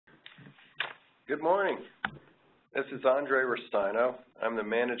Good morning. This is Andre Restaino. I'm the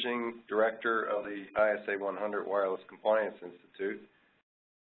Managing Director of the ISA100 Wireless Compliance Institute.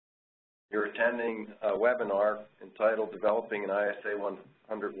 You're attending a webinar entitled Developing an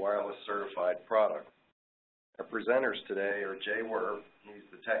ISA100 Wireless Certified Product. Our presenters today are Jay Werb. He's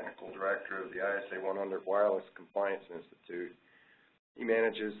the Technical Director of the ISA100 Wireless Compliance Institute. He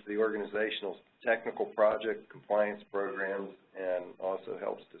manages the organizational technical project compliance programs and also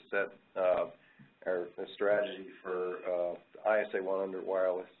helps to set our strategy for the ISA100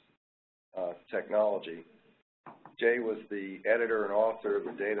 wireless technology. Jay was the editor and author of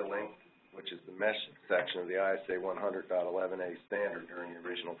the data link, which is the mesh section of the ISA100.11a standard during the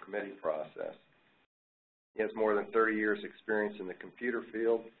original committee process. He has more than 30 years experience in the computer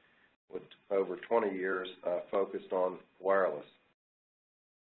field with over 20 years focused on wireless.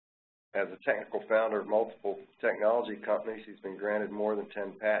 As a technical founder of multiple technology companies, he's been granted more than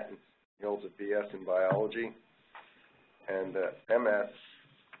 10 patents. He holds a BS in biology and MS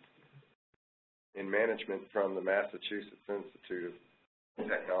in management from the Massachusetts Institute of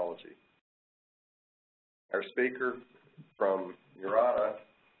Technology. Our speaker from Murata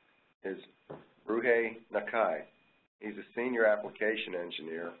is Ruhei Nakai. He's a senior application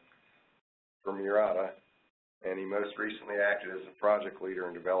engineer for Murata, and he most recently acted as a project leader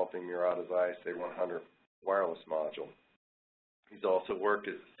in developing Murata's ISA100 wireless module. He's also worked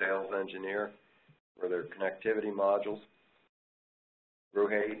as a sales engineer for their connectivity modules.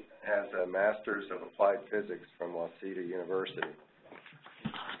 Ruhei has a Master's of Applied Physics from Waseda University.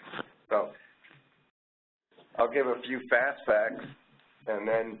 So I'll give a few fast facts and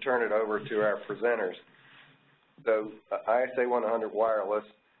then turn it over to our presenters. So ISA100 Wireless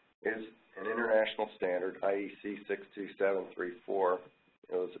is an international standard, IEC 62734.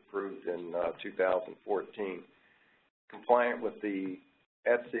 It was approved in 2014. Compliant with the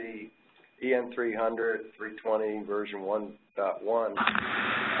ETSI EN300 320 version 1.1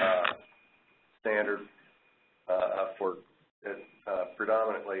 standard for it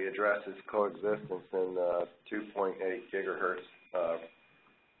predominantly addresses coexistence in 2.8 gigahertz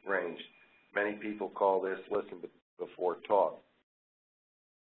range. Many people call this listen before talk.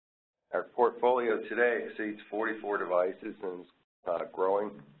 Our portfolio today exceeds 44 devices and is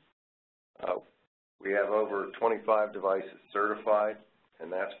growing. We have over 25 devices certified,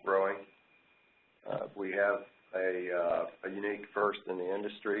 and that's growing. We have a unique first in the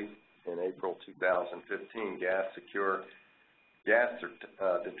industry. In April 2015, Secure gas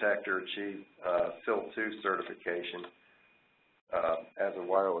detector achieved SIL 2 certification as a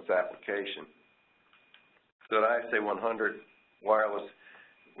wireless application. So at ISA100 Wireless,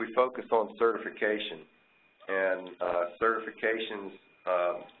 we focus on certification, and certification's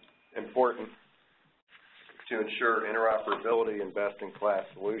important to ensure interoperability and best-in-class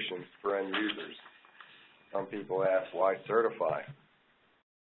solutions for end users. Some people ask, why certify?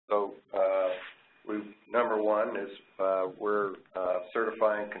 So number one is we're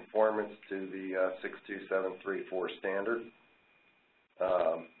certifying conformance to the 62734 standard.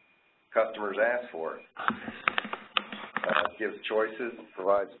 Customers ask for it. It gives choices,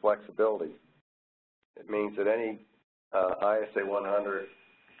 provides flexibility. It means that any ISA100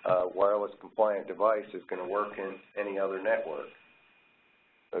 wireless compliant device is going to work in any other network.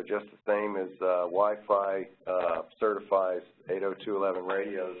 So just the same as Wi-Fi certifies 802.11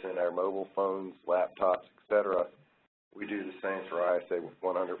 radios in our mobile phones, laptops, etc., we do the same for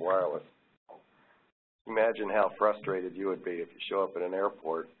ISA100 Wireless. Imagine how frustrated you would be if you show up at an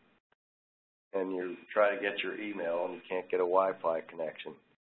airport and you try to get your email and you can't get a Wi-Fi connection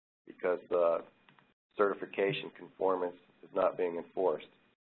because the certification conformance is not being enforced.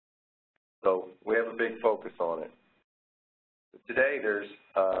 So we have a big focus on it. Today there's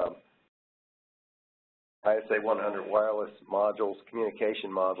ISA100 wireless modules, communication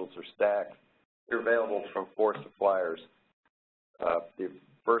modules or stacks. They're available from 4 suppliers. The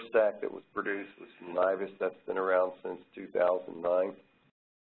first stack that was produced was from Nivus. That's been around since 2009.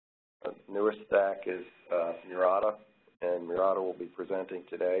 The newest stack is Murata, and Murata will be presenting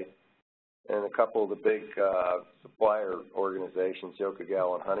today. And a couple of the big supplier organizations,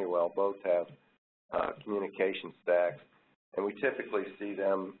 Yokogawa and Honeywell, both have communication stacks, and we typically see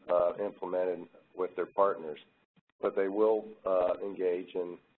them implemented with their partners. But they will engage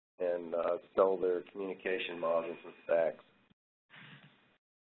and sell their communication modules and stacks.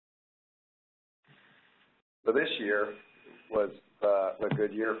 So this year was a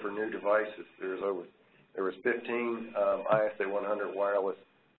good year for new devices. There was 15 ISA100 wireless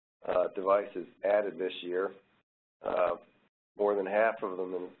devices added this year. More than half of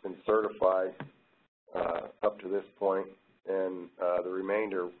them have been certified up to this point. and the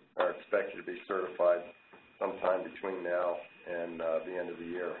remainder are expected to be certified sometime between now and the end of the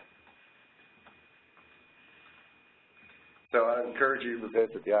year. So I encourage you to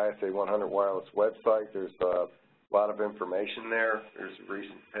visit the ISA100 Wireless website. There's a lot of information there. There's a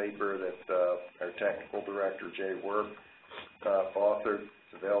recent paper that our technical director, Jay Work, authored.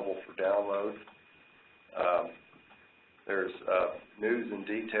 It's available for download. There's news and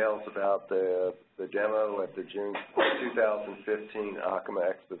details about the demo at the June 2015 ACMA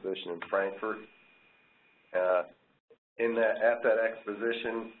Exposition in Frankfurt. At that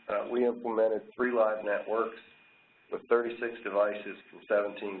exposition, we implemented 3 live networks with 36 devices from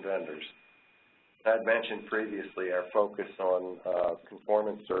 17 vendors. I'd mentioned previously our focus on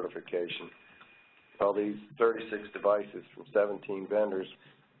conformance certification. Well, these 36 devices from 17 vendors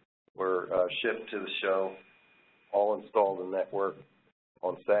were shipped to the show, all installed in network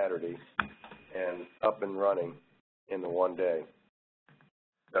on Saturday, and up and running in the one day.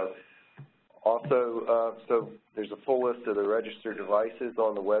 So there's a full list of the registered devices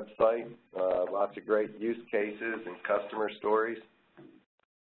on the website, lots of great use cases and customer stories,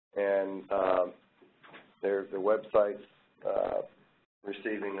 and the website's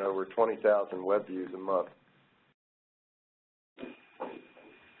receiving over 20,000 web views a month.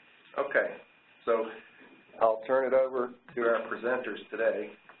 Okay, so I'll turn it over to our presenters today,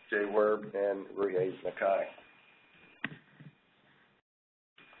 Jay Werb and Ruhei Nakai.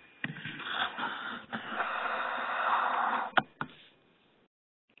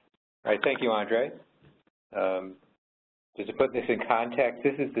 All right, thank you, Andre. Just to put this in context,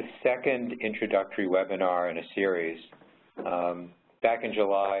 this is the second introductory webinar in a series. Back in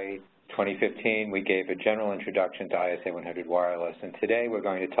July 2015, we gave a general introduction to ISA100 Wireless, and today we're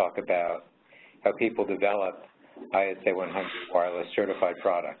going to talk about how people develop ISA100 Wireless certified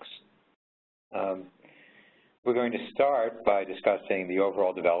products. We're going to start by discussing the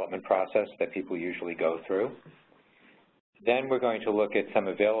overall development process that people usually go through. Then we're going to look at some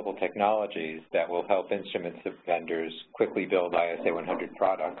available technologies that will help instruments vendors quickly build ISA100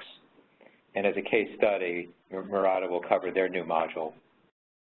 products. And as a case study, Murata will cover their new module.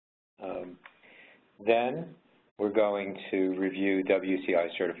 Then we're going to review WCI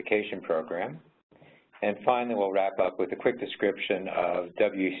certification program. And finally, we'll wrap up with a quick description of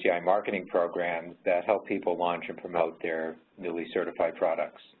WCI marketing programs that help people launch and promote their newly certified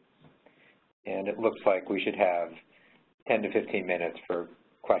products. And it looks like we should have 10 to 15 minutes for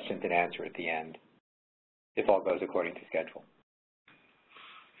questions and answer at the end, if all goes according to schedule.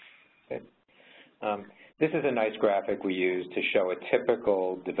 Okay. This is a nice graphic we use to show a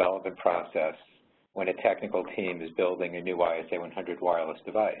typical development process when a technical team is building a new ISA100 wireless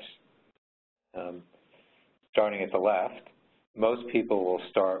device. Starting at the left, most people will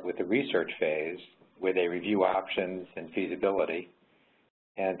start with the research phase where they review options and feasibility.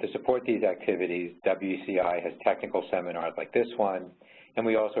 And to support these activities, WCI has technical seminars like this one, and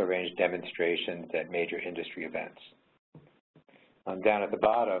we also arrange demonstrations at major industry events. Down at the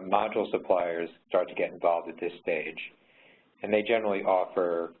bottom, module suppliers start to get involved at this stage, and they generally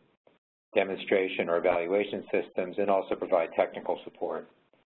offer demonstration or evaluation systems and also provide technical support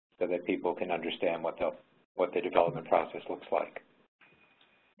so that people can understand what the development process looks like.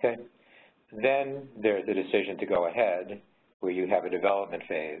 Okay. Then there's the decision to go ahead, where you have a development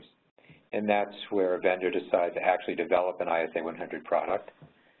phase, and that's where a vendor decides to actually develop an ISA100 product.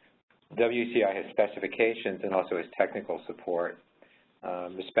 WCI has specifications and also has technical support,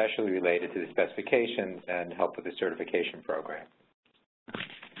 especially related to the specifications and help with the certification program.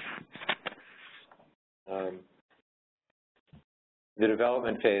 The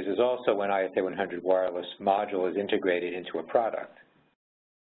development phase is also when ISA100 Wireless module is integrated into a product.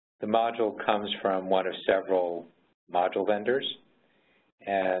 The module comes from one of several module vendors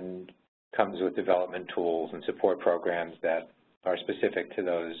and comes with development tools and support programs that are specific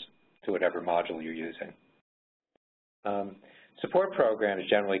to whatever module you're using. Support programs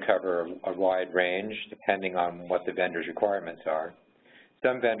generally cover a wide range depending on what the vendor's requirements are.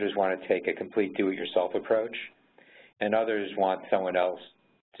 Some vendors want to take a complete do-it-yourself approach, and others want someone else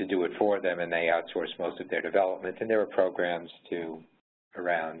to do it for them, and they outsource most of their development, and there are programs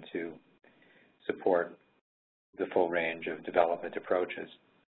around to support the full range of development approaches.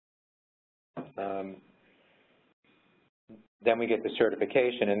 Then we get the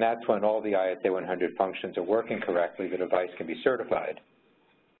certification, and that's when all the ISA100 functions are working correctly, the device can be certified.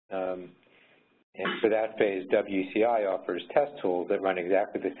 And for that phase, WCI offers test tools that run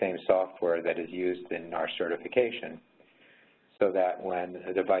exactly the same software that is used in our certification, so that when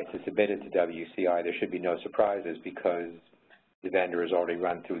a device is submitted to WCI, there should be no surprises because the vendor has already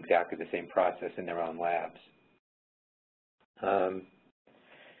run through exactly the same process in their own labs. Now,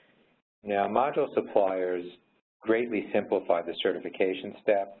 module suppliers greatly simplify the certification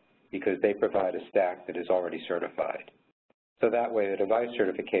step because they provide a stack that is already certified. So that way the device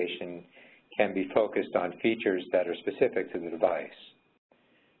certification can be focused on features that are specific to the device.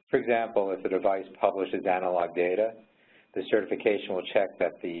 For example, if the device publishes analog data, the certification will check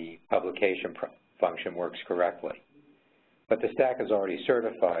that the publication function works correctly. But the stack is already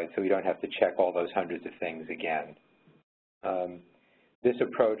certified, so we don't have to check all those hundreds of things again. This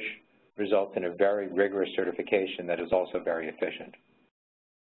approach results in a very rigorous certification that is also very efficient.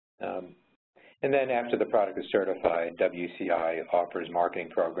 And then after the product is certified, WCI offers marketing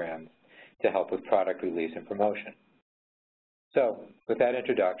programs to help with product release and promotion. So with that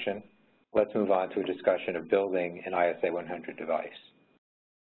introduction, let's move on to a discussion of building an ISA100 device.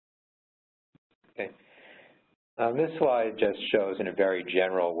 Okay. This slide just shows in a very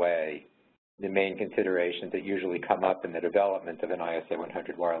general way the main considerations that usually come up in the development of an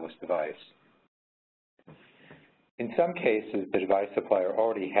ISA100 wireless device. In some cases, the device supplier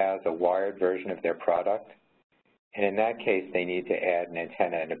already has a wired version of their product, and in that case, they need to add an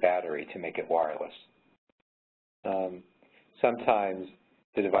antenna and a battery to make it wireless. Sometimes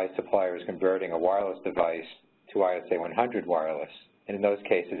the device supplier is converting a wireless device to ISA100 wireless, and in those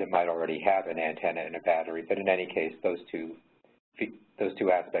cases, it might already have an antenna and a battery, but in any case, those two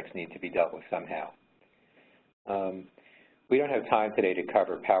aspects need to be dealt with somehow. We don't have time today to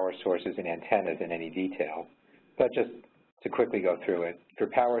cover power sources and antennas in any detail, but just to quickly go through it, for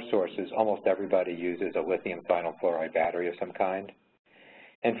power sources, almost everybody uses a lithium vinyl chloride battery of some kind.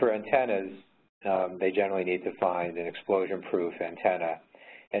 And for antennas, they generally need to find an explosion-proof antenna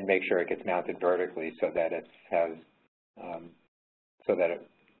and make sure it gets mounted vertically so that it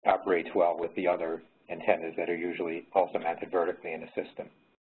operates well with the other antennas that are usually also mounted vertically in the system.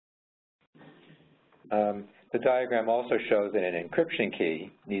 The diagram also shows that an encryption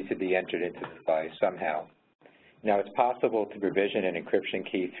key needs to be entered into the device somehow. Now, it's possible to provision an encryption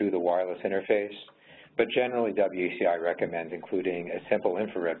key through the wireless interface, but generally WCI recommends including a simple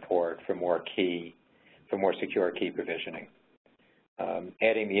infrared port for more secure key provisioning.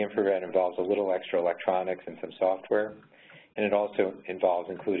 Adding the infrared involves a little extra electronics and some software, and it also involves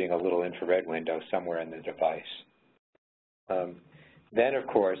including a little infrared window somewhere in the device. Then, of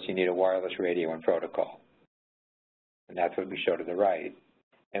course, you need a wireless radio and protocol, and that's what we show to the right.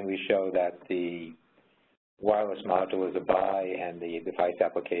 And we show that the wireless module is a buy and the device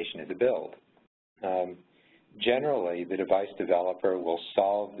application is a build. Generally, the device developer will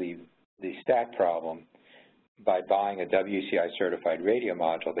solve the stack problem by buying a WCI-certified radio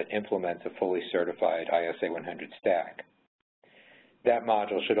module that implements a fully certified ISA100 stack. That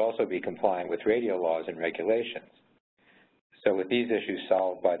module should also be compliant with radio laws and regulations. So with these issues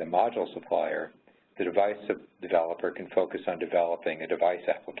solved by the module supplier, the device developer can focus on developing a device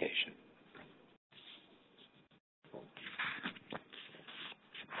application.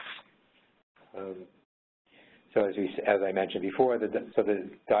 So as I mentioned before, the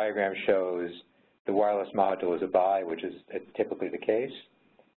diagram shows the wireless module is a buy, which is typically the case,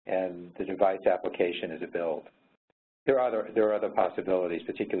 and the device application is a build. There are other possibilities,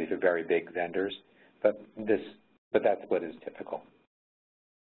 particularly for very big vendors, but that split is typical.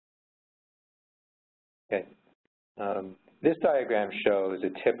 Okay. This diagram shows a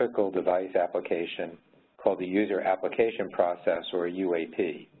typical device application called the user application process, or a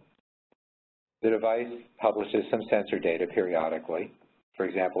UAP. The device publishes some sensor data periodically, for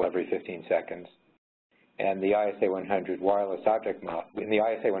example, every 15 seconds. And the ISA100 wireless object in the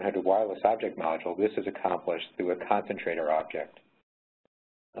ISA100 wireless object module, this is accomplished through a concentrator object.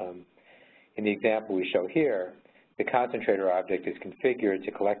 In the example we show here, the concentrator object is configured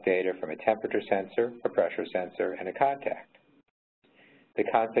to collect data from a temperature sensor, a pressure sensor, and a contact. The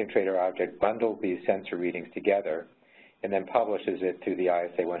concentrator object bundles these sensor readings together and then publishes it through the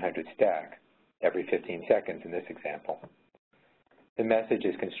ISA100 stack every 15 seconds in this example. The message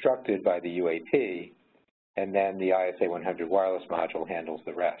is constructed by the UAP, and then the ISA100 wireless module handles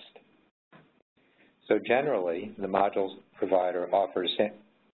the rest. So generally, the module supplier offers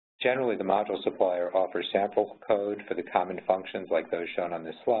sample code for the common functions like those shown on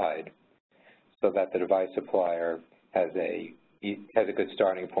this slide, so that the device supplier has a good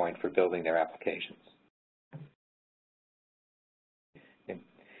starting point for building their applications.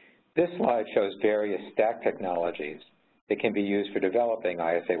 This slide shows various stack technologies that can be used for developing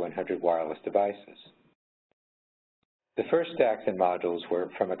ISA100 wireless devices. The first stacks and modules were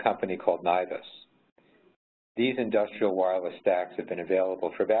from a company called NIVIS. These industrial wireless stacks have been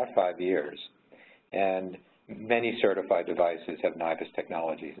available for about 5 years, and many certified devices have NIVIS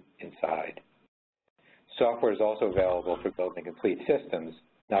technologies inside. Software is also available for building complete systems,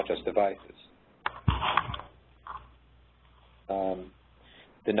 not just devices.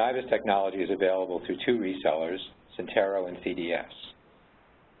 The NIVIS technology is available through two resellers, Centero and CDS.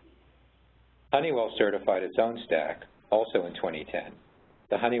 Honeywell certified its own stack, also in 2010.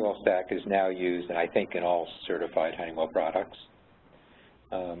 The Honeywell stack is now used, I think, in all certified Honeywell products.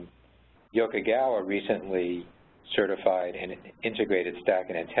 Yokogawa recently certified an integrated stack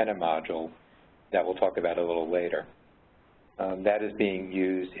and antenna module that we'll talk about a little later. That is being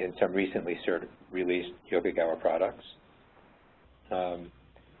used in some recently released Yokogawa products.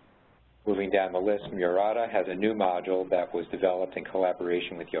 Moving down the list, Murata has a new module that was developed in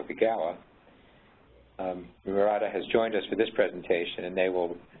collaboration with Yokogawa. Murata has joined us for this presentation, and they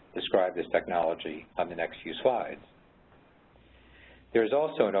will describe this technology on the next few slides. There is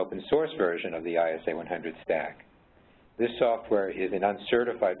also an open source version of the ISA100 stack. This software is an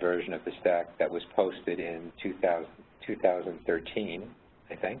uncertified version of the stack that was posted in 2013,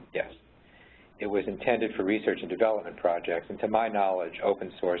 I think, yes. It was intended for research and development projects, and to my knowledge,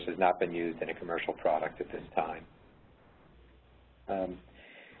 open source has not been used in a commercial product at this time.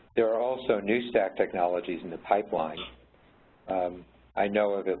 There are also new stack technologies in the pipeline. I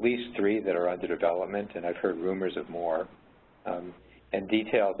know of at least 3 that are under development, and I've heard rumors of more. And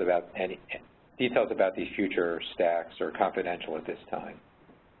details about these future stacks are confidential at this time.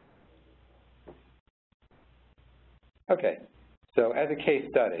 Okay, so as a case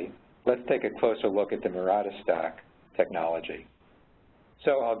study, let's take a closer look at the Murata stack technology.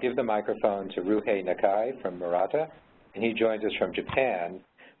 So I'll give the microphone to Ruhei Nakai from Murata, and he joins us from Japan,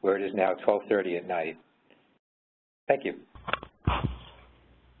 where it is now 12:30 at night. Thank you.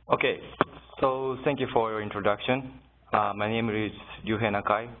 Okay, so thank you for your introduction. My name is Ruhei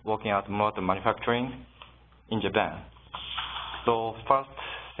Nakai, working at Murata Manufacturing in Japan. So first,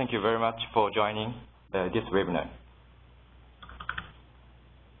 thank you very much for joining this webinar.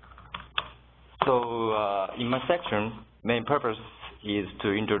 So in my section, main purpose is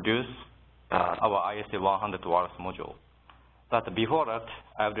to introduce our ISA100 Wireless module. But before that,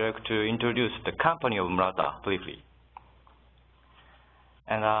 I would like to introduce the company of Murata briefly.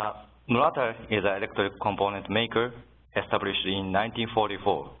 And Murata is an electronic component maker established in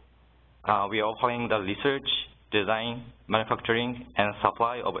 1944. We are offering the research, design, manufacturing, and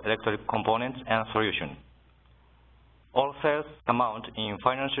supply of electronic components and solutions. All sales amount in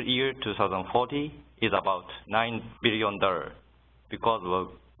financial year 2040 is about $9 billion because of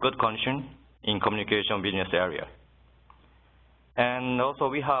good condition in communication business area. And also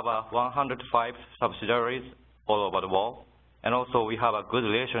we have 105 subsidiaries all over the world, and also we have a good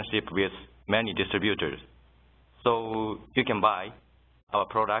relationship with many distributors. So you can buy our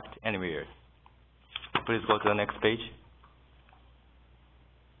product anywhere. Please go to the next page.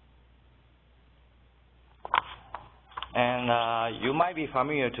 And you might be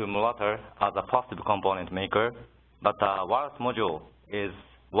familiar to Murata as a passive component maker, but wireless module is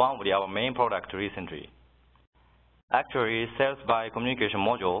one of our main products recently. Actually, sales by communication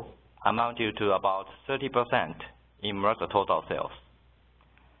module amounted to about 30% in Murata total sales.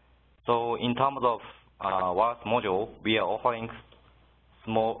 So in terms of wireless module, we are offering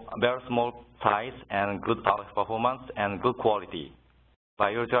very small size and good RF performance and good quality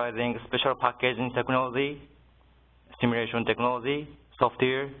by utilizing special packaging technology, simulation technology,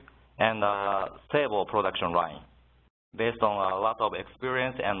 software, and stable production line based on a lot of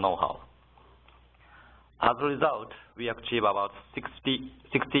experience and know-how. As a result, we achieve about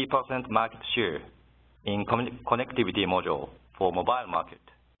 60% market share in connectivity module for mobile market.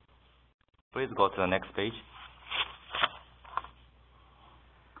 Please go to the next page.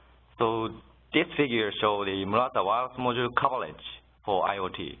 So this figure shows the Murata wireless module coverage for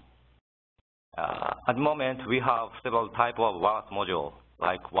IoT. At the moment, we have several types of wireless module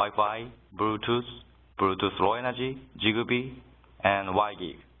like Wi-Fi, Bluetooth, Bluetooth Low Energy, Zigbee, and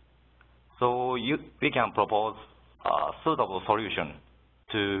WiGig. So we can propose a suitable solution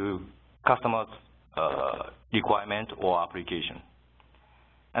to customers' requirement or application.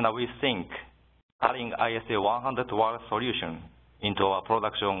 And we think adding ISA100 wireless solution into our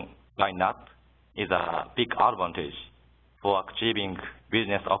production lineup is a big advantage for achieving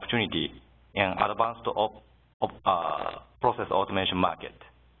business opportunity in advanced process automation market.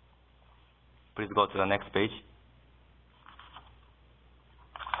 Please go to the next page.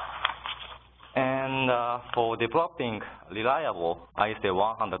 And for developing reliable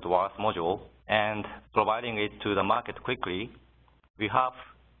ISA100 wireless module and providing it to the market quickly, we have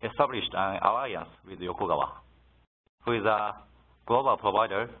established an alliance with Yokogawa, who is a global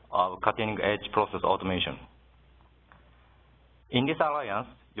provider of cutting-edge process automation. In this alliance,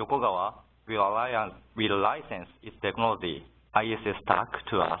 Yokogawa will license its technology, ISA stack,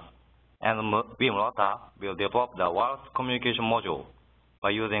 to us, and we Murata will develop the wireless communication module by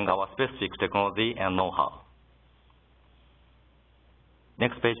using our specific technology and know-how.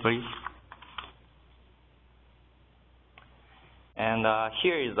 Next page, please. And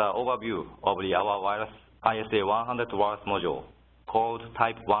here is the overview of our wireless ISA100 wireless module called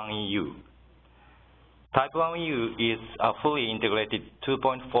Type 1EU. Type 1EU is a fully integrated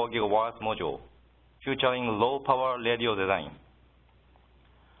 2.4 GHz wireless module featuring low-power radio design.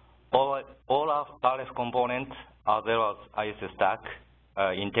 All of RF components as well as ISA stack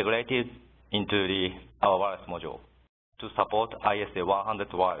are integrated into our wireless module to support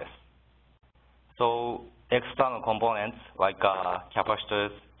ISA100 wireless. So external components like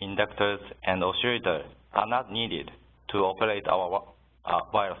capacitors, inductors, and oscillators are not needed to operate our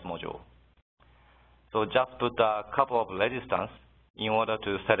wireless module. So just put a couple of resistors in order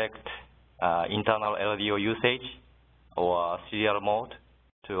to select internal LDO usage or serial mode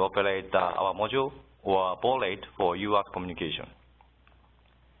to operate our module or baud rate for UART communication.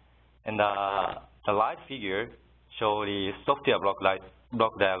 And the right figure shows the software block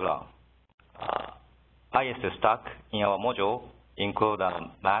diagram. ISA stack in our module include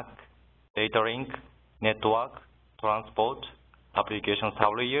MAC, data link, network, transport, application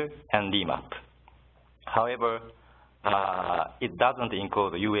sublayer, and DMAP. However, it doesn't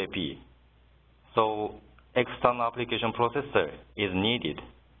include UAP. So external application processor is needed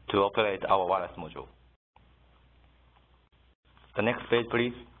to operate our wireless module. The next page,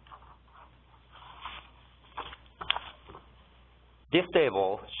 please. This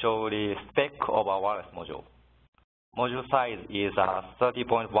table shows the spec of our wireless module. Module size is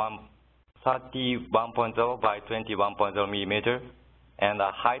 31.0 by 21.0 millimeter, and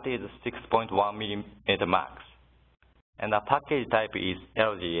the height is 6.1 millimeter max. And the package type is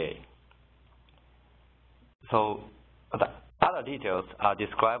LGA. So the other details are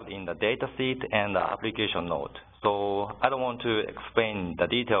described in the datasheet and the application note. So I don't want to explain the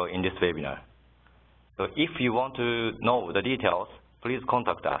detail in this webinar. So if you want to know the details, please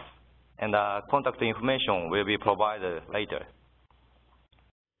contact us, and contact information will be provided later.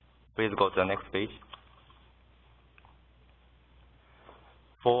 Please go to the next page.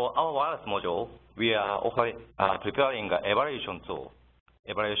 For our wireless module, we are preparing an evaluation tool,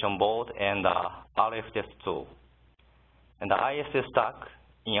 evaluation board, and RF test tool. And the ISA stack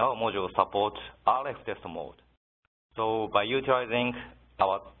in our module supports RF test mode. So by utilizing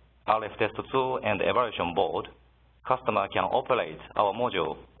our RF test tool and evaluation board, customer can operate our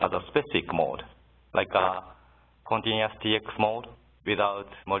module as a specific mode, like a continuous TX mode without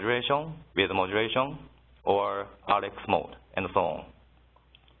modulation, with modulation, or RX mode, and so on.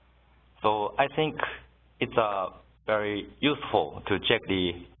 So I think it's very useful to check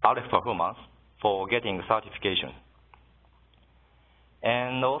the RF performance for getting certification.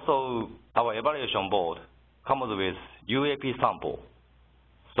 And also, our evaluation board comes with UAP sample.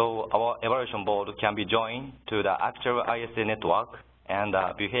 So our evaluation board can be joined to the actual ISA network and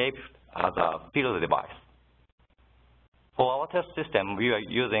behave as a field device. For our test system, we are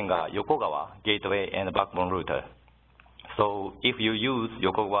using a Yokogawa gateway and backbone router. So if you use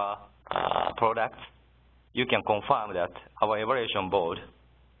Yokogawa products, you can confirm that our evaluation board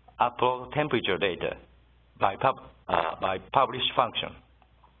uploads temperature data by publish function.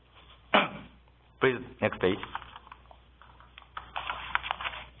 Please, next page.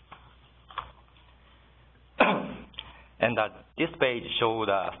 And this page shows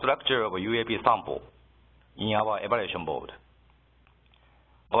the structure of a UAP sample in our evaluation board.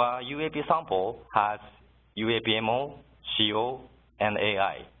 Our UAP sample has UAP MO, CO, and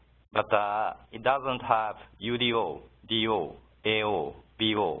AI, but it doesn't have UDO, DO, AO,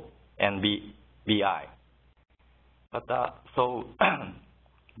 BO, and BI. But so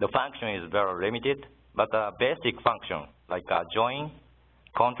the function is very limited, but basic function like join,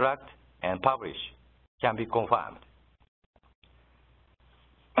 contract, and publish can be confirmed.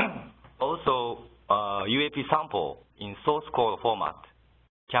 Also, UAP sample in source code format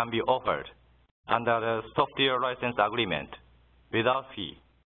can be offered under the software license agreement without fee.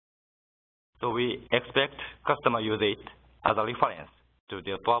 So we expect customer use it as a reference to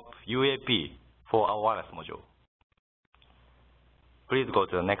develop UAP for our wireless module. Please go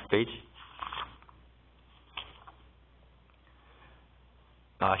to the next page.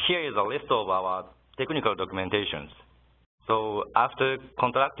 Here is a list of our technical documentations. So after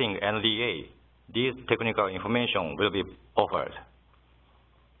contracting NDA, this technical information will be offered.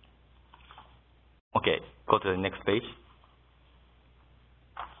 Okay, go to the next page.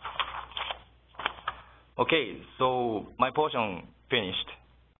 Okay, so my portion finished.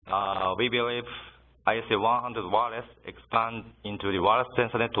 we believe ISA100 Wireless expand into the wireless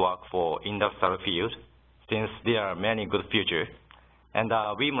sensor network for industrial field, since there are many good features. And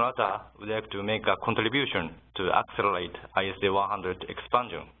we, Murata, would like to make a contribution to accelerate ISA100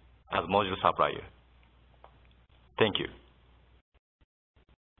 expansion as module supplier. Thank you.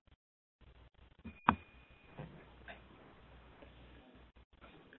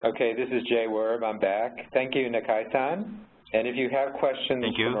 Okay, this is Jay Werb. I'm back. Thank you, Nakai-san. And if you have questions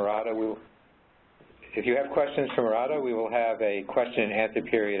for Murata, we will have a question and answer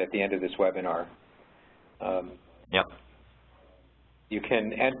period at the end of this webinar. Yep. You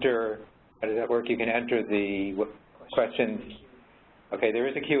can enter, how does that work? You can enter the questions. Okay, there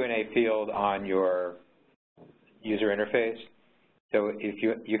is a Q&A field on your user interface. So if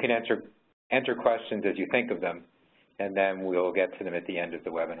you can enter questions as you think of them, and then we'll get to them at the end of the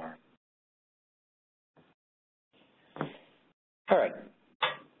webinar. All right.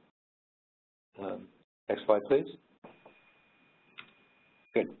 Next slide, please.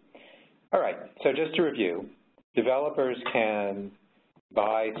 Good. All right, so just to review, developers can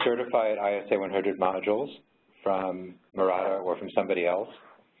buy certified ISA100 modules from Murata or from somebody else,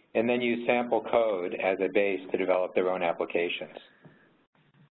 and then use sample code as a base to develop their own applications.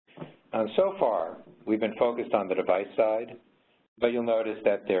 So far, we've been focused on the device side, but you'll notice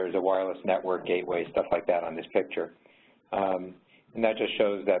that there's a wireless network gateway, stuff like that on this picture. And that just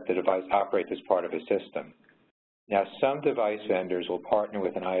shows that the device operates as part of a system. Now, some device vendors will partner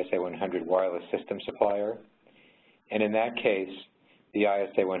with an ISA100 wireless system supplier, and in that case, the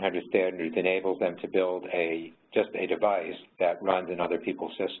ISA100 standard enables them to build just a device that runs in other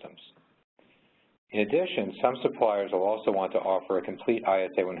people's systems. In addition, some suppliers will also want to offer a complete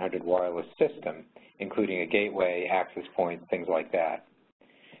ISA100 wireless system, including a gateway, access point, things like that.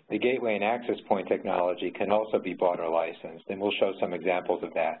 The gateway and access point technology can also be bought or licensed, and we'll show some examples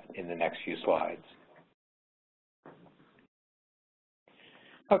of that in the next few slides.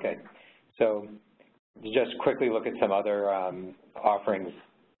 Okay, so just quickly look at some other offerings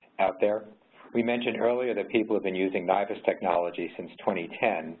out there. We mentioned earlier that people have been using NIVIS technology since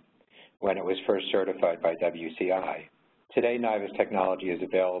 2010, when it was first certified by WCI. Today, NIVIS technology is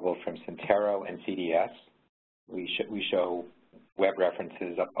available from Centero and CDS. We show web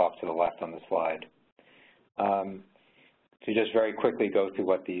references off to the left on the slide. To just very quickly go through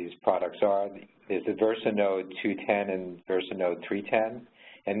what these products are, there's the VersaNode 210 and VersaNode 310,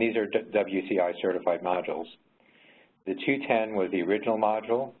 and these are WCI certified modules. The 210 was the original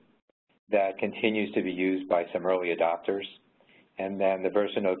module that continues to be used by some early adopters, and then the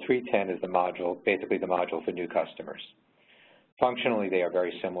VersaNode 310 is the module, basically the module for new customers. Functionally, they are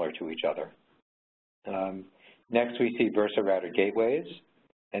very similar to each other. Next, we see VersaRouter gateways,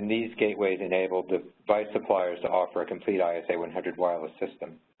 and these gateways enable device suppliers to offer a complete ISA100 wireless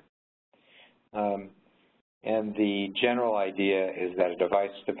system. And the general idea is that a device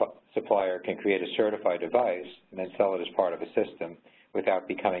supplier can create a certified device and then sell it as part of a system without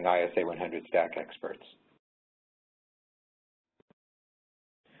becoming ISA100 stack experts.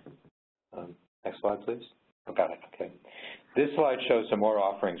 Next slide, please. Oh, got it, okay. This slide shows some more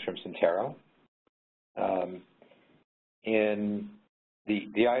offerings from Centero. In the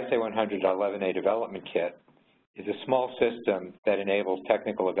ISA100 11A development kit is a small system that enables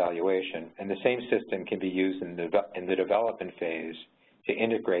technical evaluation, and the same system can be used in the development phase to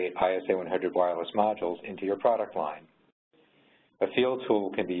integrate ISA100 wireless modules into your product line. A field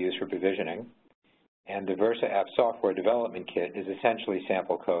tool can be used for provisioning, and the Versa App Software Development Kit is essentially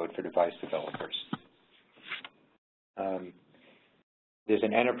sample code for device developers. There's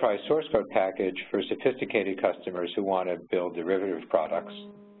an enterprise source code package for sophisticated customers who want to build derivative products.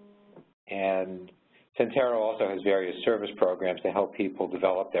 And Centero also has various service programs to help people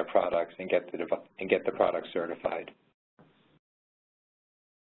develop their products and get the products certified.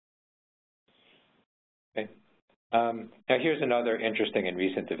 Okay. Now here's another interesting and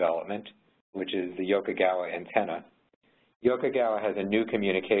recent development, which is the Yokogawa antenna. Yokogawa has a new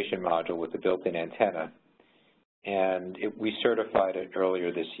communication module with a built-in antenna, and we certified it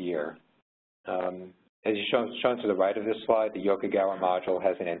earlier this year. As shown to the right of this slide, the Yokogawa module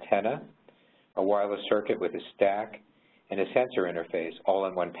has an antenna, a wireless circuit with a stack, and a sensor interface all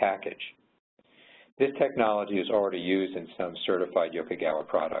in one package. This technology is already used in some certified Yokogawa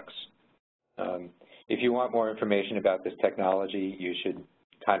products. If you want more information about this technology, you should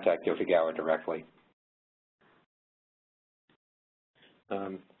contact Yokogawa directly.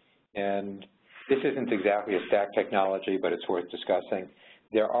 And this isn't exactly a stack technology, but it's worth discussing.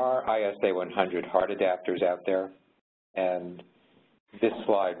 There are ISA100 hard adapters out there, and this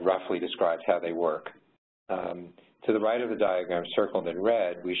slide roughly describes how they work. To the right of the diagram, circled in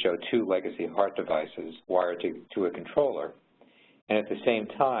red, we show two legacy HART devices wired to a controller, and at the same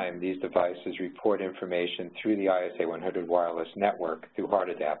time, these devices report information through the ISA100 wireless network through HART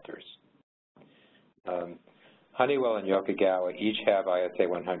adapters. Honeywell and Yokogawa each have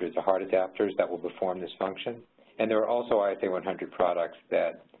ISA100s HART adapters that will perform this function, and there are also ISA100 products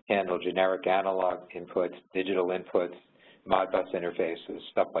that handle generic analog inputs, digital inputs, Modbus interfaces,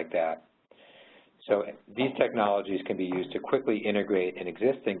 stuff like that. So these technologies can be used to quickly integrate an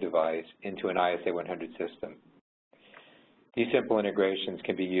existing device into an ISA100 system. These simple integrations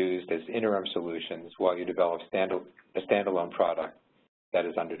can be used as interim solutions while you develop a standalone product that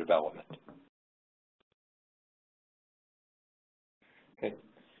is under development. Okay.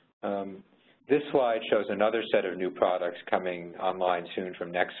 This slide shows another set of new products coming online soon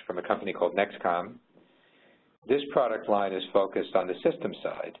from a company called Nexcom. This product line is focused on the system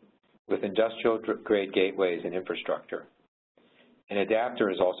side, with industrial-grade gateways and infrastructure. An adapter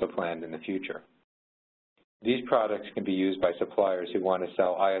is also planned in the future. These products can be used by suppliers who want to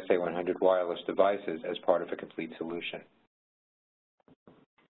sell ISA100 wireless devices as part of a complete solution.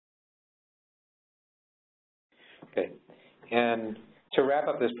 Okay, and to wrap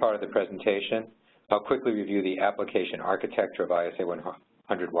up this part of the presentation, I'll quickly review the application architecture of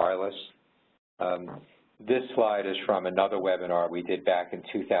ISA100 Wireless. This slide is from another webinar we did back in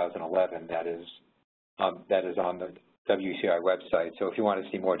 2011 that is on the WCI website. So if you want to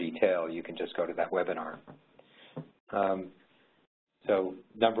see more detail, you can just go to that webinar. So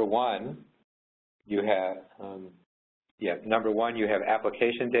number one, you have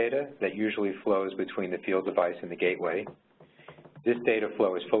application data that usually flows between the field device and the gateway. This data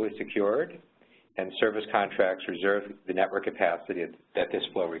flow is fully secured, and service contracts reserve the network capacity that this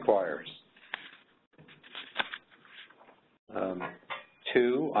flow requires.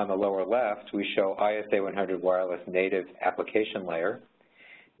 Two, on the lower left, we show ISA100 Wireless native application layer.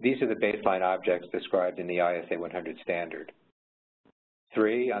 These are the baseline objects described in the ISA100 standard.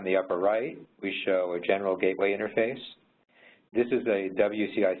 Three, on the upper right, we show a general gateway interface. This is a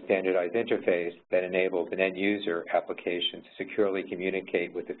WCI standardized interface that enables an end-user application to securely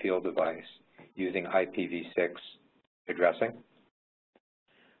communicate with the field device using IPv6 addressing.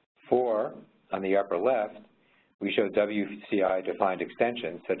 Four, on the upper left, we show WCI-defined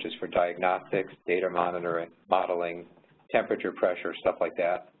extensions, such as for diagnostics, data monitoring, modeling, temperature, pressure, stuff like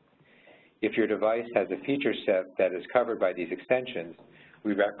that. If your device has a feature set that is covered by these extensions,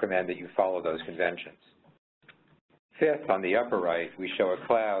 we recommend that you follow those conventions. Fifth, on the upper right, we show a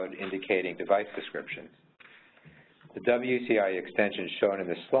cloud indicating device descriptions. The WCI extensions shown in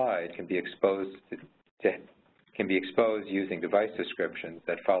this slide can be exposed using device descriptions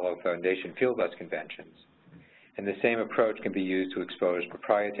that follow Foundation Field Bus conventions. And the same approach can be used to expose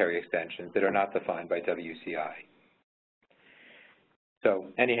proprietary extensions that are not defined by WCI. So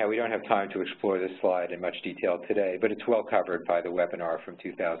anyhow, we don't have time to explore this slide in much detail today, but it's well covered by the webinar from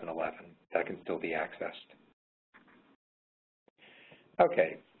 2011 that can still be accessed.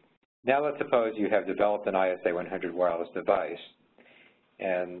 Okay, now let's suppose you have developed an ISA100 wireless device,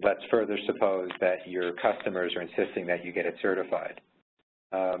 and let's further suppose that your customers are insisting that you get it certified.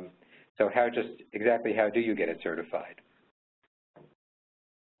 So exactly how do you get it certified?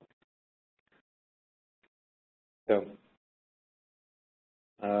 So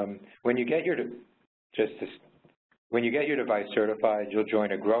when you get your device certified, you'll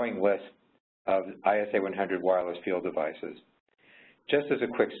join a growing list of ISA100 wireless field devices. Just as a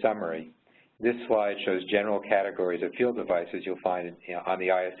quick summary, this slide shows general categories of field devices you'll find on the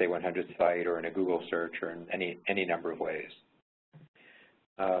ISA100 site or in a Google search or in any number of ways.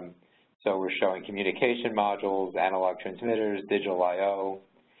 So we're showing communication modules, analog transmitters, digital I/O.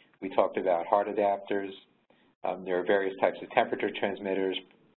 We talked about HART adapters. There are various types of temperature transmitters,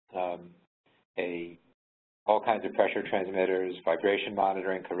 all kinds of pressure transmitters, vibration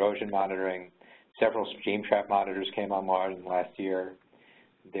monitoring, corrosion monitoring. Several stream trap monitors came online last year.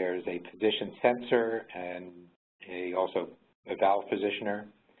 There's a position sensor and also a valve positioner,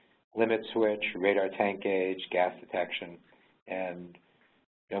 limit switch, radar tank gauge, gas detection, and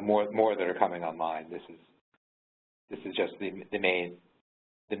more that are coming online. This is just the main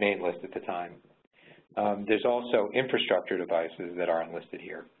list at the time. There's also infrastructure devices that aren't listed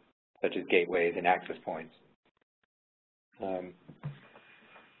here, such as gateways and access points.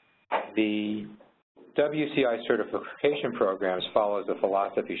 The WCI certification programs follows the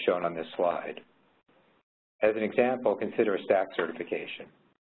philosophy shown on this slide. As an example, consider a stack certification.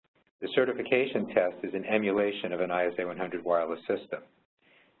 The certification test is an emulation of an ISA100 wireless system.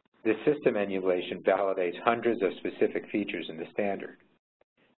 This system emulation validates hundreds of specific features in the standard.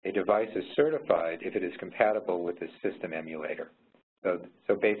 A device is certified if it is compatible with the system emulator.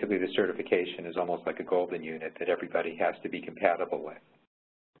 So basically the certification is almost like a golden unit that everybody has to be compatible with.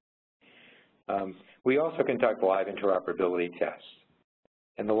 We also conduct live interoperability tests.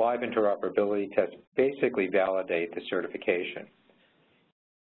 And the live interoperability tests basically validate the certification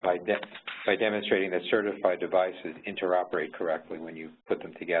by demonstrating that certified devices interoperate correctly when you put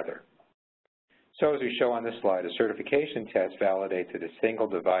them together. So as we show on this slide, a certification test validates that a single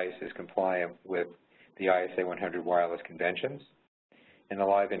device is compliant with the ISA100 wireless conventions, and the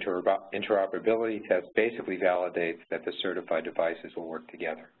live interoperability test basically validates that the certified devices will work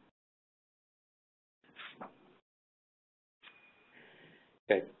together.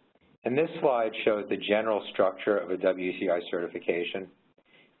 Okay, and this slide shows the general structure of a WCI certification,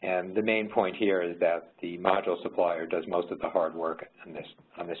 and the main point here is that the module supplier does most of the hard work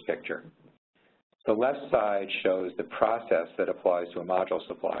on this picture. The left side shows the process that applies to a module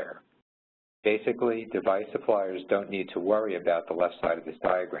supplier. Basically, device suppliers don't need to worry about the left side of this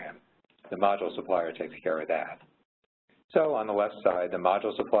diagram. The module supplier takes care of that. So on the left side, the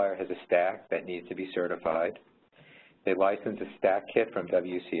module supplier has a stack that needs to be certified. They license a stack kit from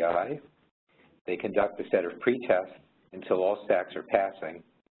WCI. They conduct a set of pre-tests until all stacks are passing.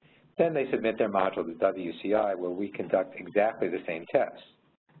 Then they submit their module to WCI, where we conduct exactly the same tests.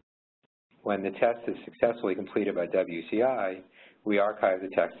 When the test is successfully completed by WCI, we archive the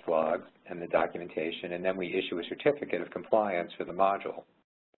text logs and the documentation, and then we issue a certificate of compliance for the module.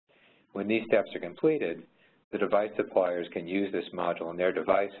 When these steps are completed, the device suppliers can use this module in their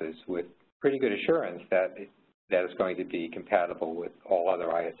devices with pretty good assurance that it's going to be compatible with all other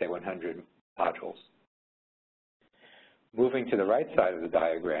ISA100 modules. Moving to the right side of the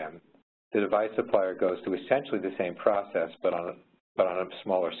diagram, the device supplier goes through essentially the same process, but on a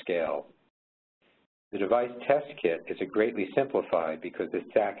smaller scale. The device test kit is greatly simplified because the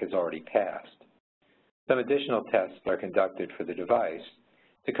stack has already passed. Some additional tests are conducted for the device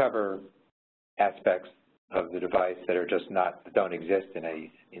to cover aspects of the device that are don't exist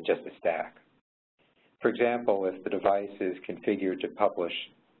in just a stack. For example, if the device is configured to publish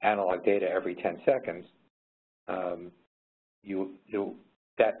analog data every 10 seconds,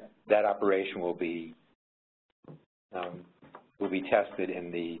 that operation will be tested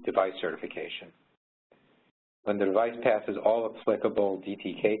in the device certification. When the device passes all applicable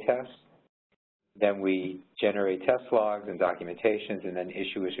DTK tests, then we generate test logs and documentations and then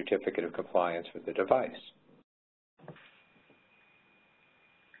issue a certificate of compliance for the device.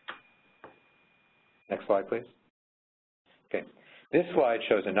 Next slide, please. Okay. This slide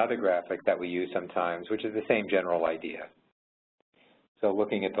shows another graphic that we use sometimes, which is the same general idea. So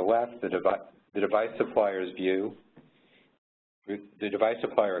looking at the left, the device supplier's view. The device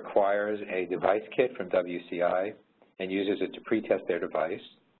supplier acquires a device kit from WCI and uses it to pre-test their device.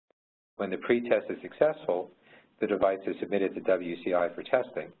 When the pre-test is successful, the device is submitted to WCI for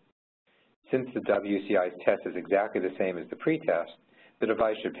testing. Since the WCI's test is exactly the same as the pre-test, the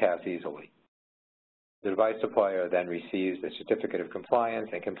device should pass easily. The device supplier then receives the certificate of compliance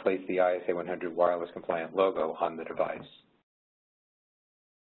and can place the ISA100 wireless compliant logo on the device.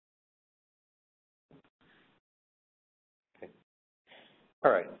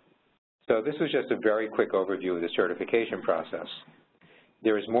 All right, so this was just a very quick overview of the certification process.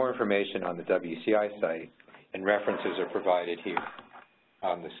 There is more information on the WCI site, and references are provided here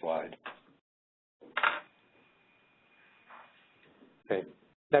on this slide. Okay,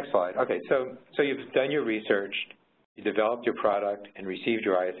 next slide. Okay, so you've done your research, you developed your product, and received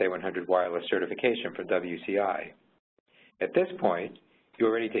your ISA100 wireless certification from WCI. At this point,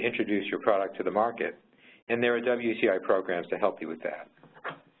 you're ready to introduce your product to the market, and there are WCI programs to help you with that.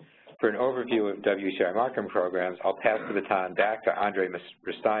 For an overview of WCI marketing programs, I'll pass the baton back to Andre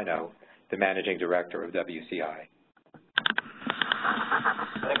Restaino, the Managing Director of WCI.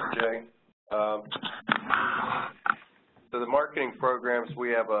 Thank you, Jay. So the marketing programs,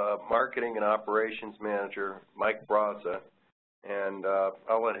 we have a Marketing and Operations Manager, Mike Braza, and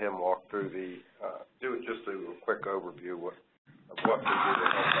I'll let him walk through do just a quick overview of what we do to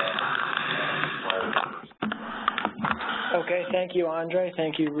help out. Okay, thank you, Andre.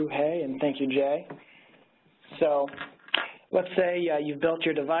 Thank you, Ruhei, and thank you, Jay. So let's say you've built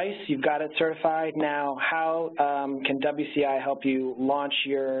your device, you've got it certified. Now, how can WCI help you launch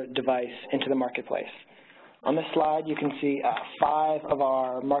your device into the marketplace? On this slide, you can see 5 of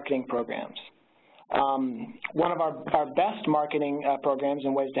our marketing programs. One of our best marketing programs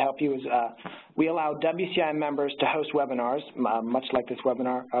and ways to help you is we allow WCI members to host webinars, much like this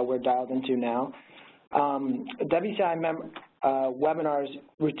webinar we're dialed into now. WCI webinars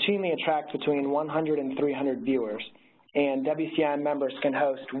routinely attract between 100 and 300 viewers, and WCI members can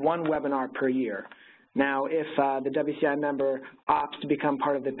host one webinar per year. Now, if the WCI member opts to become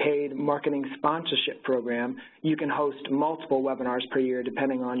part of the paid marketing sponsorship program, you can host multiple webinars per year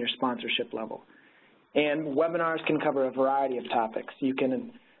depending on your sponsorship level. And webinars can cover a variety of topics. You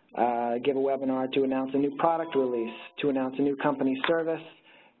can give a webinar to announce a new product release, to announce a new company service,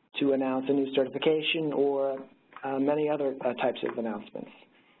 to announce a new certification, or many other types of announcements.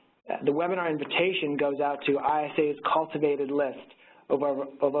 The webinar invitation goes out to ISA's cultivated list of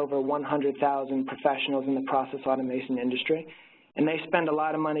over 100,000 professionals in the process automation industry, and they spend a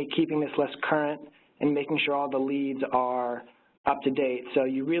lot of money keeping this list current and making sure all the leads are up to date. So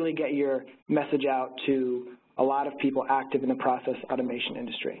you really get your message out to a lot of people active in the process automation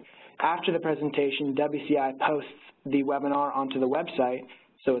industry. After the presentation, WCI posts the webinar onto the website,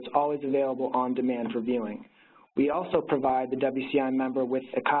 so it's always available on demand for viewing. We also provide the WCI member with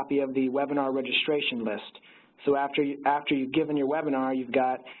a copy of the webinar registration list. So after you've given your webinar, you've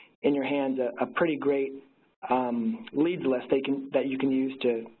got in your hands a pretty great leads list that you can use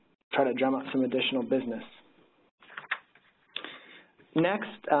to try to drum up some additional business. Next,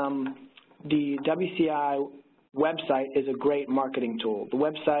 the WCI website is a great marketing tool. The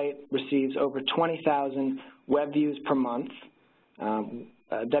website receives over 20,000 web views per month.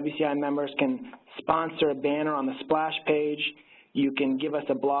 WCI members can sponsor a banner on the splash page. You can give us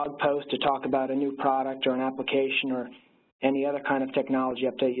a blog post to talk about a new product or an application or any other kind of technology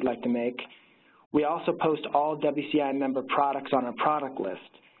update you'd like to make. We also post all WCI member products on our product list.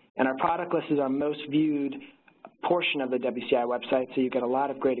 And our product list is our most viewed portion of the WCI website, so you get a lot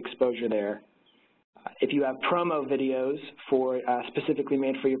of great exposure there. If you have promo videos specifically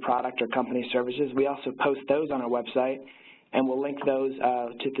made for your product or company services, we also post those on our website, and we'll link those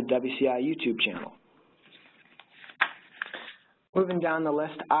to the WCI YouTube channel. Moving down the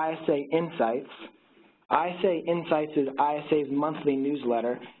list, ISA Insights. ISA Insights is ISA's monthly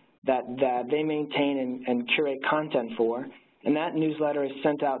newsletter that they maintain and curate content for, and that newsletter is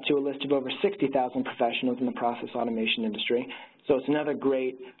sent out to a list of over 60,000 professionals in the process automation industry, so it's another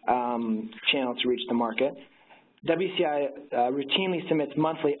great channel to reach the market. WCI routinely submits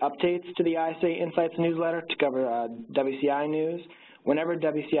monthly updates to the ISA Insights newsletter to cover WCI news. Whenever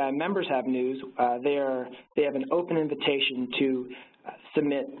WCI members have news, they have an open invitation to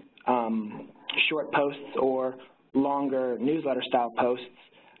submit short posts or longer newsletter-style posts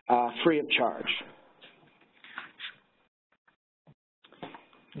free of charge.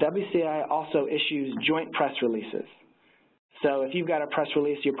 WCI also issues joint press releases. So if you've got a press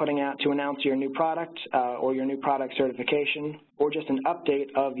release you're putting out to announce your new product or your new product certification or just an update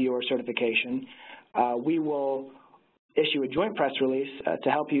of your certification, we will issue a joint press release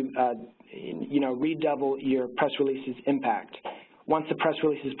to help you, redouble your press release's impact. Once the press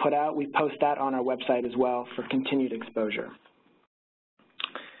release is put out, we post that on our website as well for continued exposure.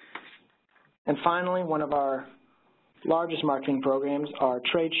 And finally, one of our largest marketing programs are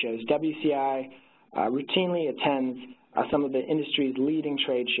trade shows. WCI routinely attends some of the industry's leading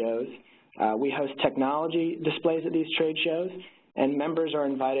trade shows. We host technology displays at these trade shows, and members are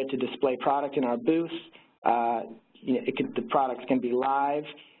invited to display product in our booth. The products can be live,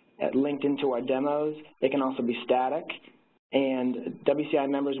 linked into our demos. They can also be static. And WCI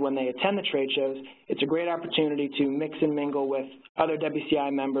members, when they attend the trade shows, it's a great opportunity to mix and mingle with other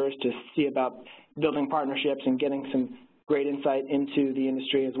WCI members to see about building partnerships and getting some great insight into the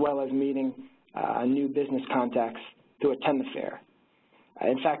industry, as well as meeting new business contacts to attend the fair.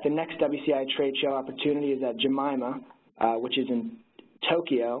 In fact, the next WCI trade show opportunity is at Jemima, which is in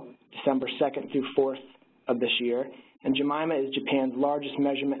Tokyo, December 2nd through 4th of this year. And Jemima is Japan's largest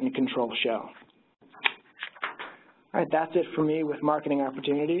measurement and control show. All right, that's it for me with marketing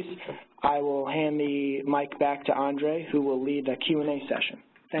opportunities. I will hand the mic back to Andre, who will lead the Q&A session.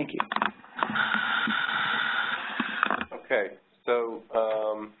 Thank you. Okay, so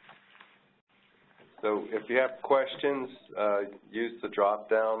if you have questions, use the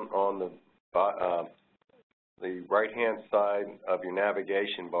drop-down on the right-hand side of your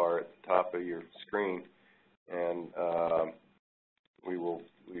navigation bar at the top of your screen, and we will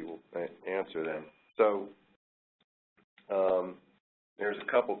answer them. So there's a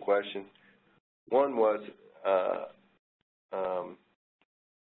couple questions. One was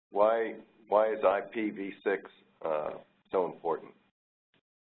why is IPv6 so important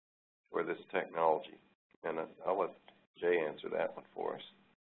for this technology? And I'll let Jay answer that one for us.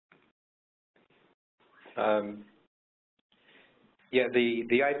 Yeah, the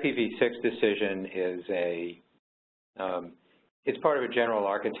IPv6 decision is it's part of a general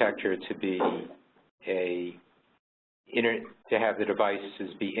architecture to have the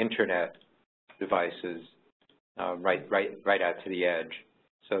devices be internet devices right out to the edge.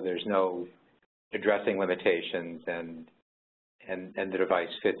 So there's no addressing limitations, and the device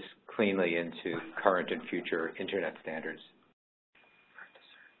fits cleanly into current and future Internet standards.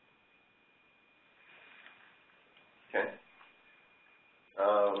 Okay.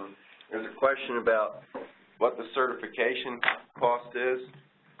 There's a question about what the certification cost is.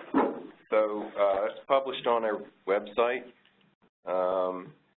 So it's published on our website.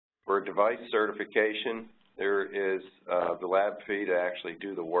 For device certification, there is the lab fee to actually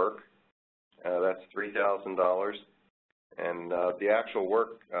do the work. That's $3,000. And the actual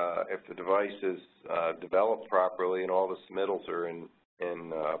work, if the device is developed properly and all the submittals are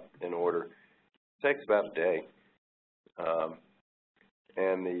in order, takes about a day.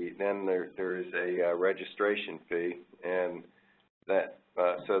 And then there is a registration fee, and that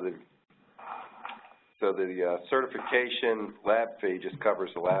so the certification lab fee just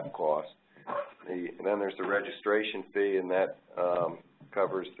covers the lab cost. And then there's the registration fee, and that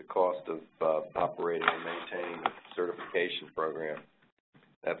covers the cost of operating and maintaining the certification program.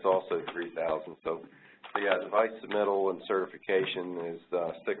 That's also $3,000. So the device submittal and certification is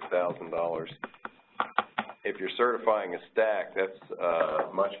 $6,000. If you're certifying a stack, that's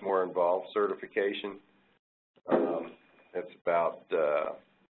much more involved certification. It's about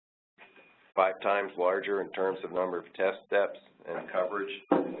 5 times larger in terms of number of test steps and coverage.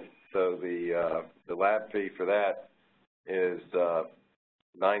 So the lab fee for that is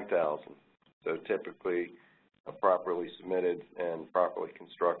 $9,000. So typically, a properly submitted and properly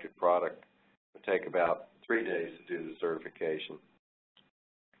constructed product would take about 3 days to do the certification.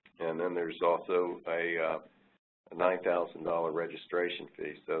 And then there's also a $9,000 registration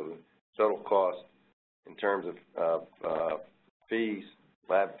fee. So the total cost in terms of fees,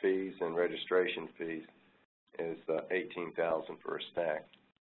 lab fees and registration fees, is $18,000 for a stack.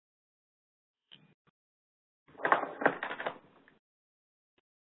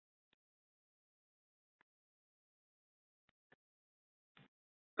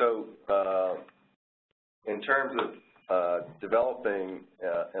 So in terms of developing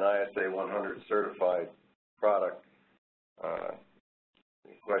an ISA100 certified product,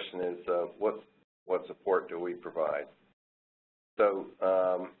 the question is what support do we provide? So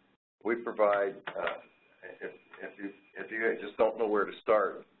we provide, if you just don't know where to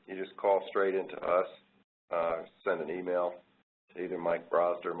start, you just call straight into us, send an email to either Mike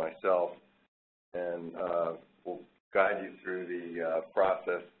Brosd or myself, and we'll guide you through the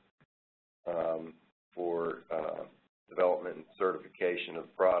process for development and certification of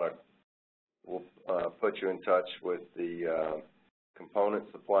the product. We'll put you in touch with the component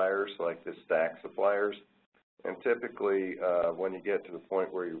suppliers, like the stack suppliers. And typically, when you get to the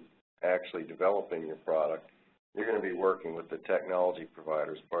point where you're actually developing your product, you're going to be working with the technology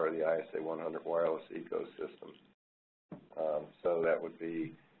providers, part of the ISA100 Wireless ecosystem. So that would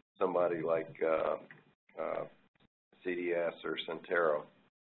be somebody like CDS or Centero,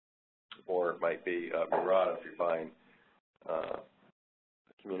 or it might be Murata if you're buying a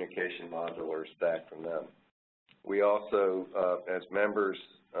communication module or stack from them. We also, as members,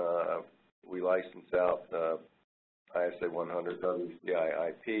 we license out ISA100 WCI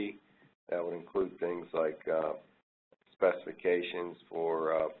IP. That would include things like specifications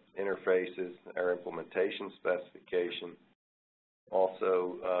for interfaces, our implementation specification.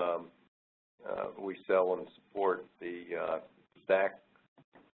 Also, we sell and support the stack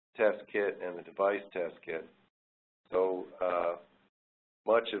test kit and the device test kit. So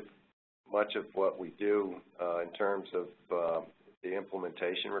much of what we do in terms of the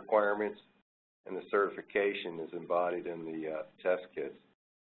implementation requirements and the certification is embodied in the test kits.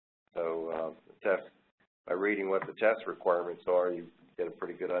 So by reading what the test requirements are, you get a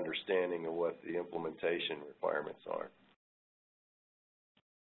pretty good understanding of what the implementation requirements are.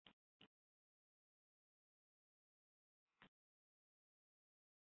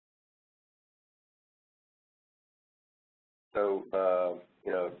 So,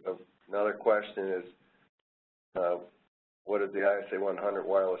 another question is, what does the ISA100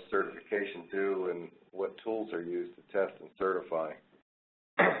 Wireless certification do, and what tools are used to test and certify?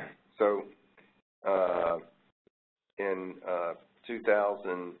 So, in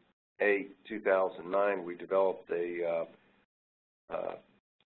 2008, 2009, we developed a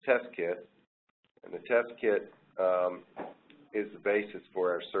test kit, and the test kit is the basis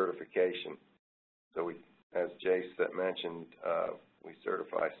for our certification. So we, as Jay mentioned, we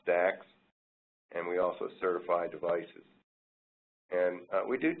certify stacks, and we also certify devices. And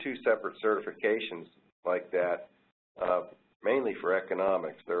we do 2 separate certifications like that, mainly for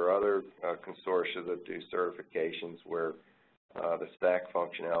economics. There are other consortia that do certifications where the stack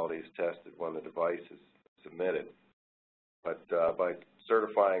functionality is tested when the device is submitted. But by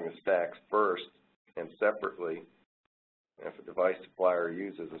certifying the stacks first and separately, if a device supplier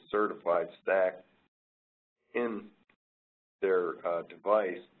uses a certified stack in their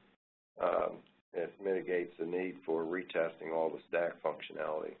device, it mitigates the need for retesting all the stack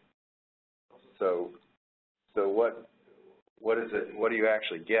functionality. So what is it? What do you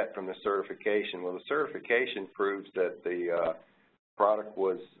actually get from the certification? Well, the certification proves that the product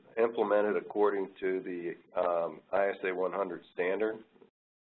was implemented according to the ISA100 standard,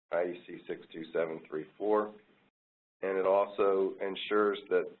 IEC 62734, and it also ensures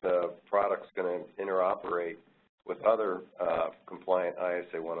that the product's going to interoperate with other compliant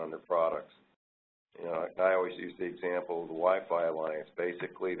ISA100 products. You know, I always use the example of the Wi-Fi Alliance.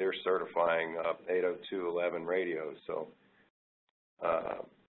 Basically, they're certifying 802.11 radios. So,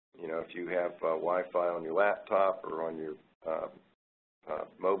 you know, if you have Wi-Fi on your laptop or on your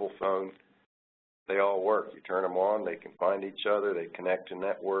mobile phone, they all work. You turn them on, they can find each other, they connect to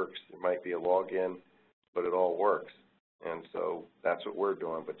networks. There might be a login, but it all works. And so that's what we're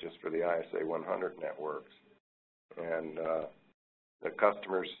doing, but just for the ISA100 networks. And the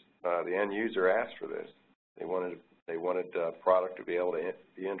customers, the end user asked for this. They wanted a product to be able to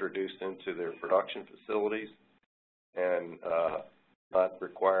be introduced into their production facilities and not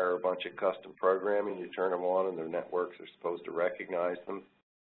require a bunch of custom programming. You turn them on and their networks are supposed to recognize them.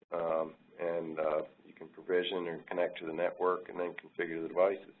 And you can provision and connect to the network and then configure the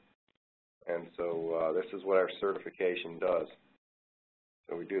devices. And so this is what our certification does.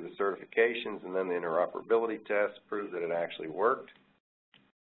 So we do the certifications, and then the interoperability test proves that it actually worked.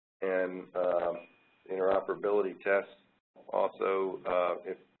 And interoperability tests also,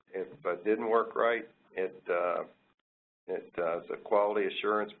 if it didn't work right, it does a quality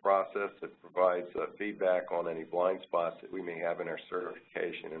assurance process that provides feedback on any blind spots that we may have in our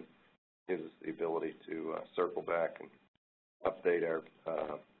certification and gives us the ability to circle back and update our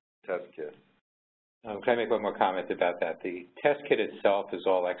test kit. Can I make one more comment about that? The test kit itself is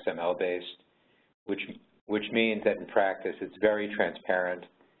all XML-based, which means that in practice it's very transparent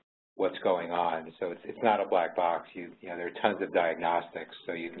what's going on. So it's not a black box. You know, there are tons of diagnostics,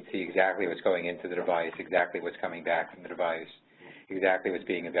 so you can see exactly what's going into the device, exactly what's coming back from the device, exactly what's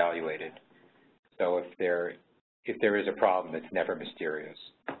being evaluated. So if there is a problem, it's never mysterious.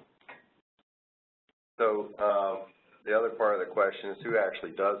 So the other part of the question is who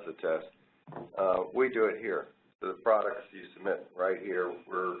actually does the test? We do it here. So the products you submit right here,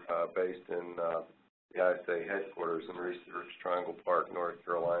 we're based in the ISA headquarters in Research Triangle Park, North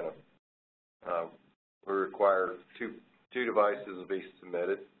Carolina. We require two devices to be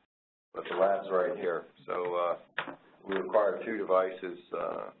submitted, but the lab's right here. So we require two devices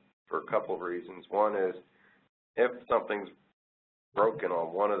for a couple of reasons. One is if something's broken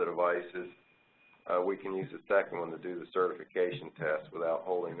on one of the devices, we can use the second one to do the certification test without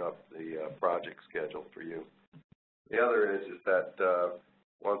holding up the project schedule for you. The other is that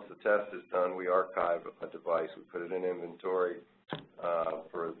once the test is done, we archive a device. We put it in inventory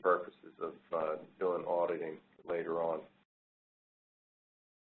for the purposes of doing auditing later on.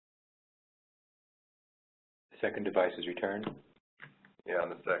 The second device is returned? Yeah,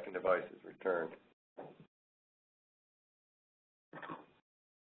 and the second device is returned.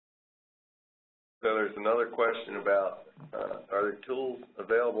 So there's another question about, are there tools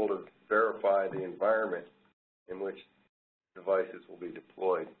available to verify the environment in which devices will be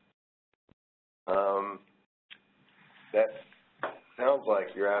deployed? That sounds like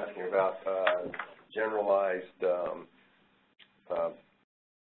you're asking about generalized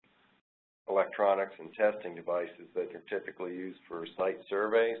electronics and testing devices that are typically used for site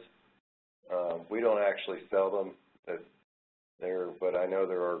surveys. We don't actually sell them but I know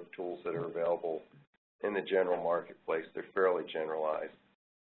there are tools that are available in the general marketplace. They're fairly generalized,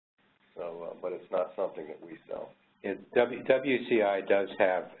 so but it's not something that we sell. WCI does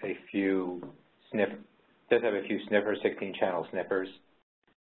have a few sniffers, 16-channel sniffers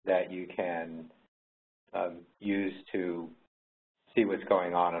that you can use to see what's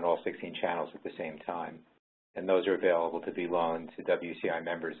going on all 16 channels at the same time, and those are available to be loaned to WCI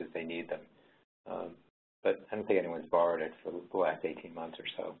members as they need them. But I don't think anyone's borrowed it for the last 18 months or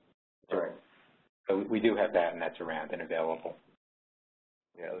so. Right. So we do have that, and that's around and available.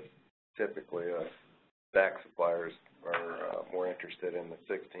 Yeah, typically stack suppliers are more interested in the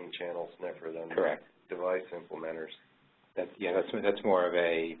 16-channel sniffer than correct. The device implementers. That's more of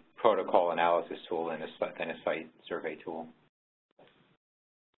a protocol analysis tool than a site survey tool.